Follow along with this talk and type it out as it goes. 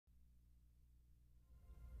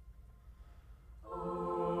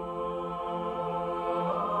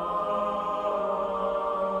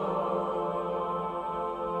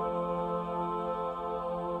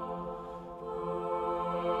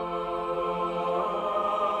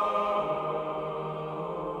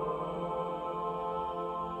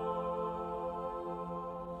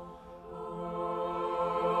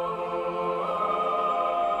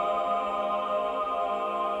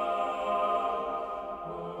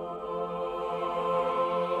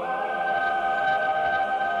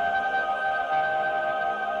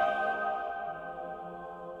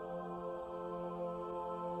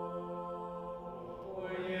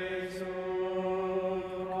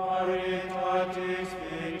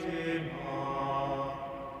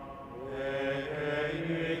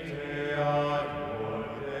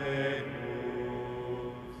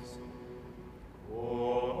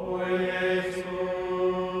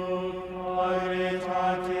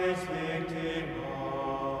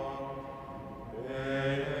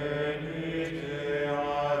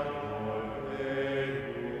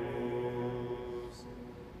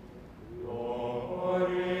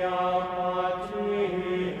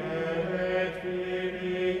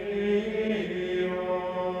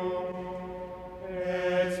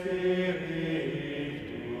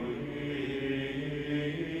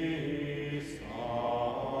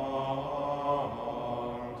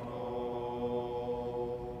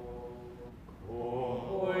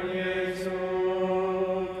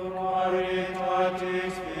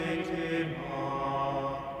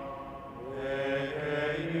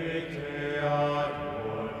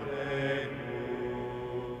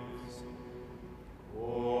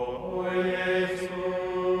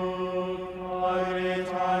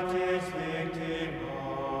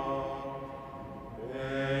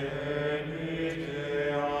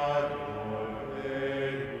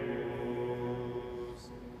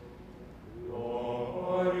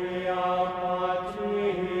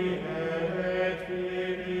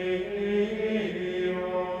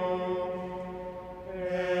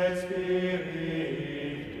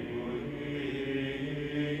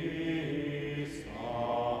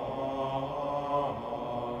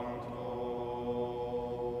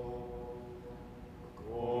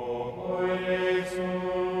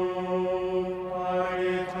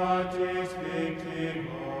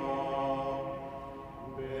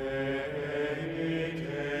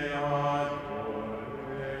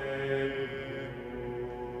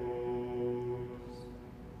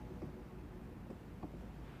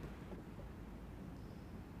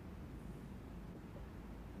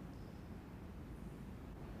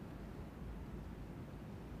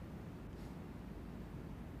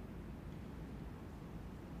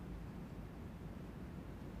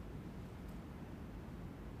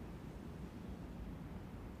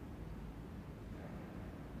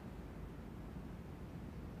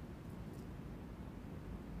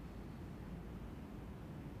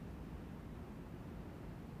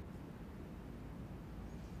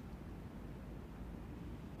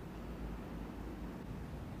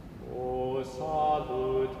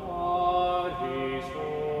Salutaris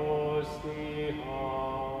hostia,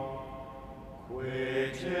 quae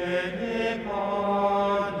te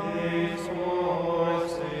panis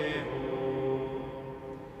oseo,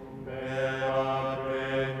 bella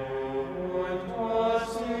premunt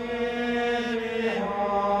auxilia,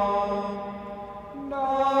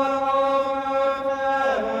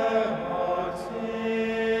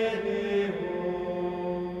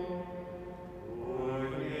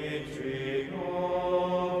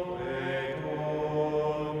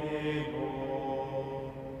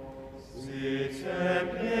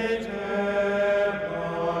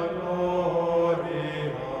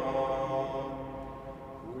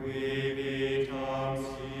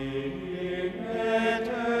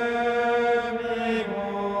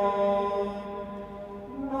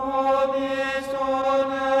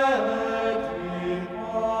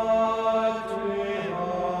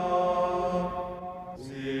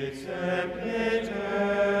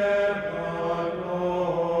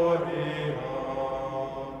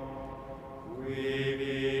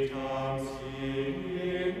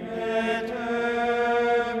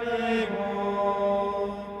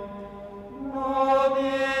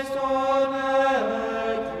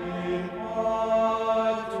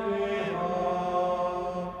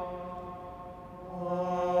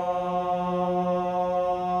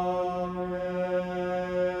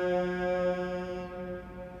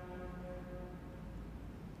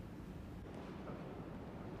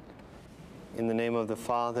 In the name of the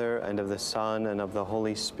Father, and of the Son, and of the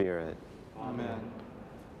Holy Spirit. Amen.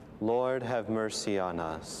 Lord, have mercy on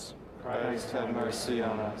us. Christ, have mercy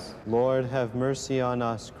on us. Lord, have mercy on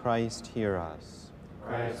us. Christ, hear us.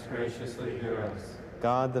 Christ, graciously hear us.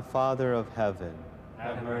 God, the Father of heaven,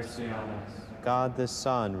 have mercy on us. God, the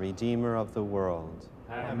Son, Redeemer of the world,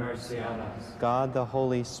 have mercy on us. God, the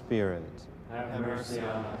Holy Spirit, have mercy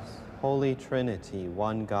on us. Holy Trinity,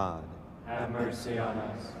 one God, have mercy on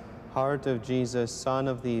us. Heart of Jesus, Son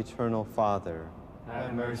of the Eternal Father,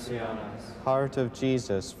 have mercy on us. Heart of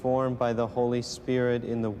Jesus, formed by the Holy Spirit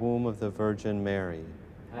in the womb of the Virgin Mary,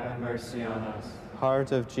 have mercy on us.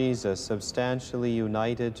 Heart of Jesus, substantially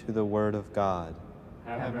united to the Word of God,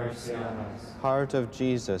 have mercy on us. Heart of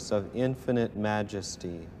Jesus, of infinite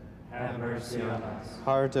majesty, have mercy on us.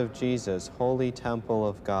 Heart of Jesus, holy temple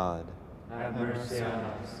of God, Have mercy on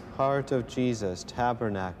us. Heart of Jesus,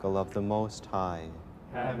 tabernacle of the Most High.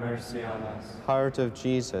 Have mercy on us. Heart of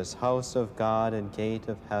Jesus, house of God and gate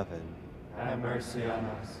of heaven. Have mercy on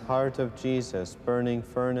us. Heart of Jesus, burning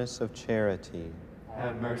furnace of charity.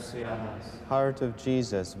 Have mercy on us. Heart of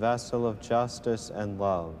Jesus, vessel of justice and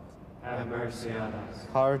love. Have mercy on us.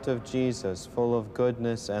 Heart of Jesus, full of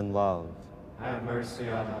goodness and love. Have mercy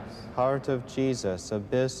on us. Heart of Jesus,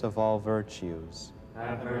 abyss of all virtues.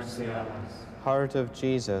 Have mercy on us. Heart of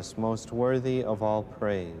Jesus, most worthy of all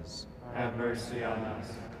praise. Have mercy on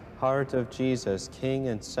us. Heart of Jesus, King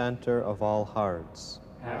and center of all hearts.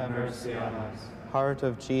 Have mercy on us. Heart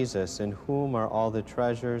of Jesus, in whom are all the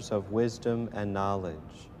treasures of wisdom and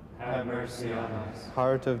knowledge. Have mercy on us.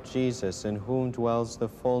 Heart of Jesus, in whom dwells the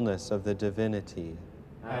fullness of the divinity.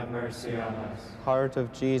 Have mercy on us. Heart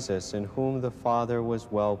of Jesus, in whom the Father was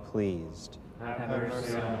well pleased. Have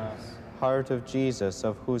mercy on us. Heart of Jesus,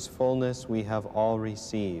 of whose fullness we have all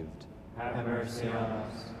received. Have mercy on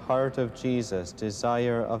us. Heart of Jesus,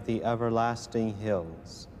 desire of the everlasting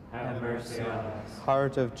hills. Have mercy on us.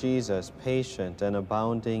 Heart of Jesus, patient and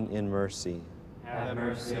abounding in mercy. Have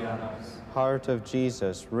mercy on us. Heart of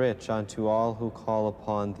Jesus, rich unto all who call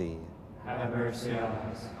upon thee. Have mercy on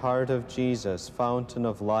us. Heart of Jesus, fountain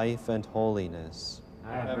of life and holiness.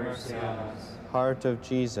 Have mercy on us. Heart of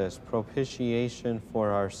Jesus, propitiation for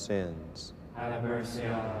our sins. Have mercy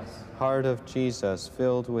on us. Heart of Jesus,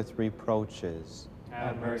 filled with reproaches.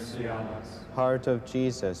 Have mercy on us. Heart of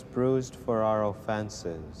Jesus, bruised for our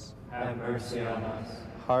offenses. Have mercy on us.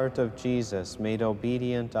 Heart of Jesus, made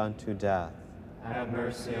obedient unto death. Have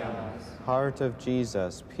mercy on us. Heart of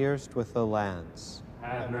Jesus, pierced with a lance.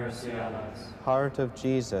 Have mercy on us. Heart of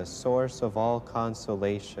Jesus, source of all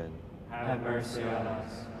consolation. Have mercy on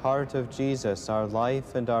us. Heart of Jesus, our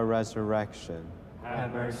life and our resurrection.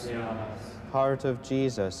 Have mercy on us. Heart of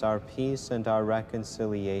Jesus, our peace and our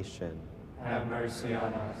reconciliation. Have mercy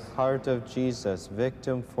on us. Heart of Jesus,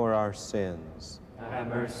 victim for our sins. Have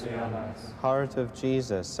mercy on us. Heart of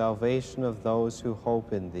Jesus, salvation of those who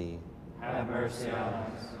hope in thee. Have mercy on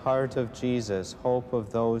us. Heart of Jesus, hope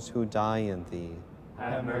of those who die in thee.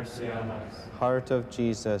 Have mercy on us. Heart of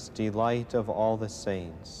Jesus, delight of all the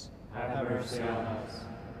saints. Have mercy on us.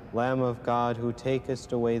 Lamb of God, who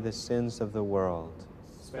takest away the sins of the world.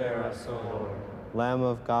 Spare us, O Lord. Lamb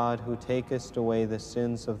of God, who takest away the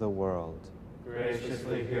sins of the world.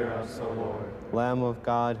 Graciously hear us, O Lord. Lamb of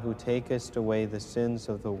God, who takest away the sins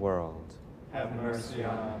of the world. Have mercy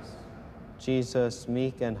on us. Jesus,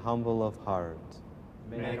 meek and humble of heart.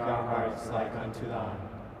 Make our hearts like unto thine.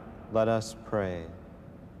 Let us pray.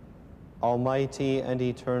 Almighty and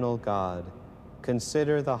eternal God,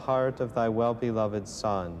 consider the heart of thy well-beloved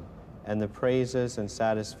Son, and the praises and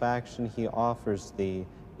satisfaction he offers thee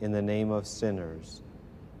in the name of sinners.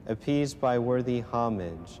 Appeased by worthy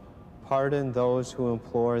homage, pardon those who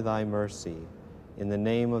implore thy mercy, in the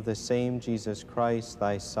name of the same Jesus Christ,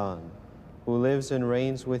 thy Son, who lives and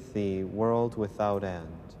reigns with thee, world without end.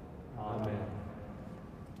 Amen.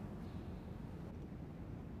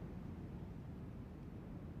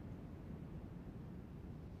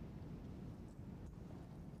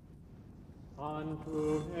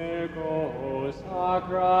 Antum ego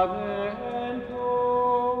sacramentum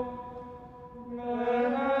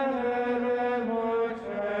veneremur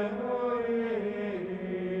cedui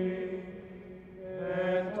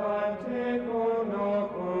et antiquum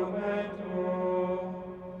documentum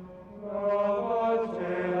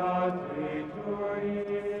provoceat trituri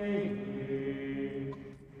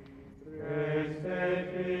Christe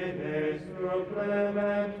fide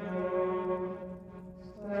supplementum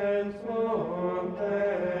sensum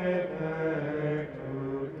defecturi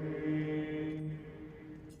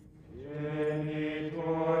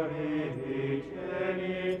genitori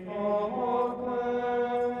genitoque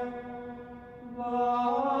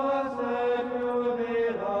base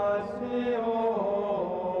jubilatio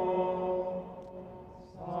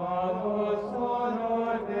salus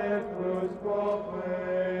honor virtusque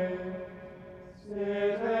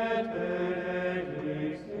sit et benedictio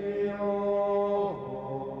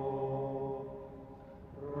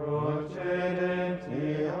procedenti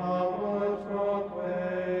amotroque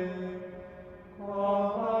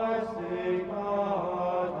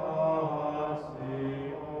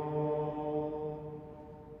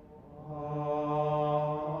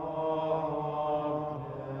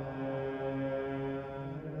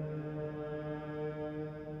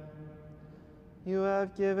You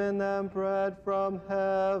have given them bread from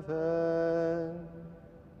heaven.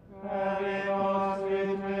 Animos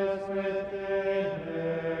vitres within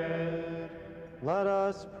Let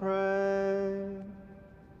us pray.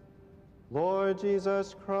 Lord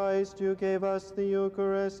Jesus Christ, you gave us the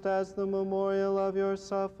Eucharist as the memorial of your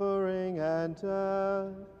suffering and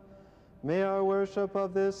death. May our worship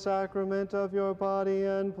of this sacrament of your body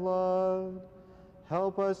and blood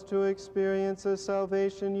help us to experience the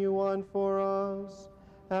salvation you won for us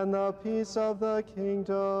and the peace of the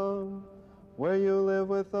kingdom, where you live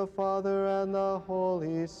with the Father and the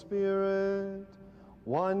Holy Spirit,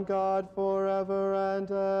 one God forever and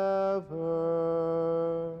ever.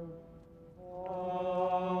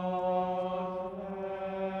 Amen.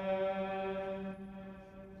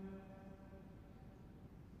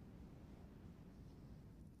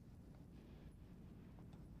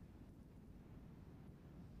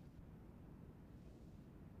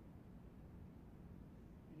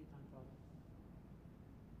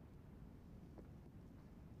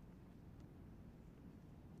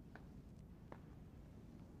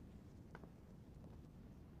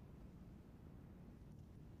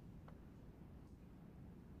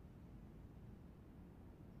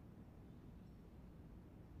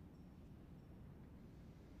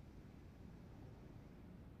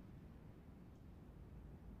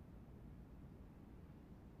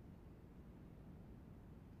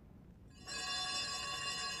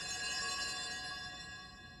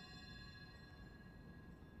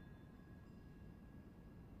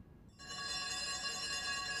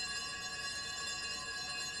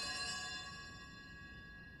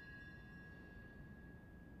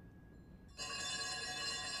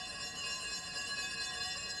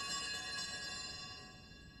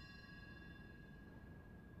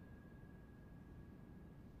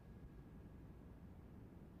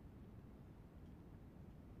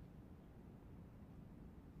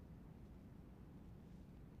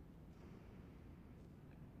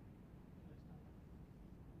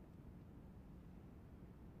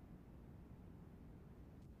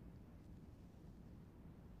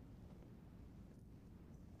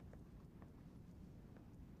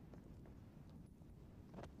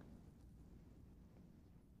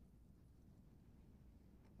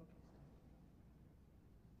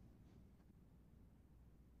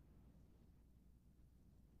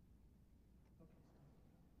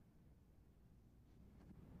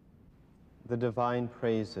 The divine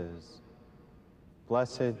praises.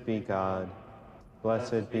 Blessed be God,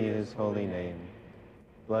 blessed be his holy name.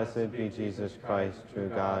 Blessed be Jesus Christ, true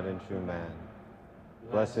God and true man.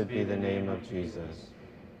 Blessed be the name of Jesus.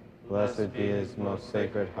 Blessed be his most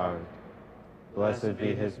sacred heart. Blessed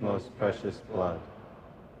be his most precious blood.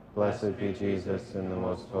 Blessed be Jesus in the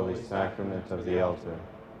most holy sacrament of the altar.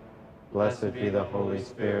 Blessed be the Holy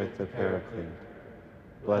Spirit, the Paraclete.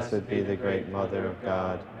 Blessed be the great Mother of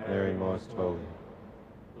God, Mary most holy.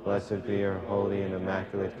 Blessed be her holy and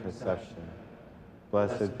immaculate conception.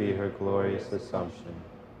 Blessed be her glorious assumption.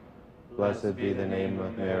 Blessed be the name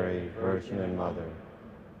of Mary, Virgin and Mother.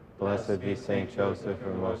 Blessed be Saint Joseph,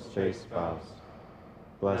 her most chaste spouse.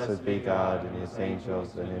 Blessed be God in his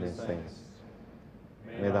angels and in his saints.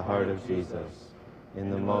 May the heart of Jesus,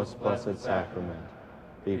 in the most blessed sacrament,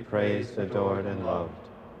 be praised, adored, and loved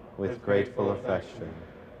with grateful affection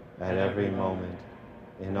at every moment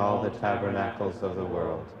in all the tabernacles of the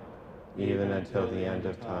world, even until the end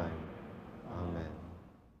of time. Amen.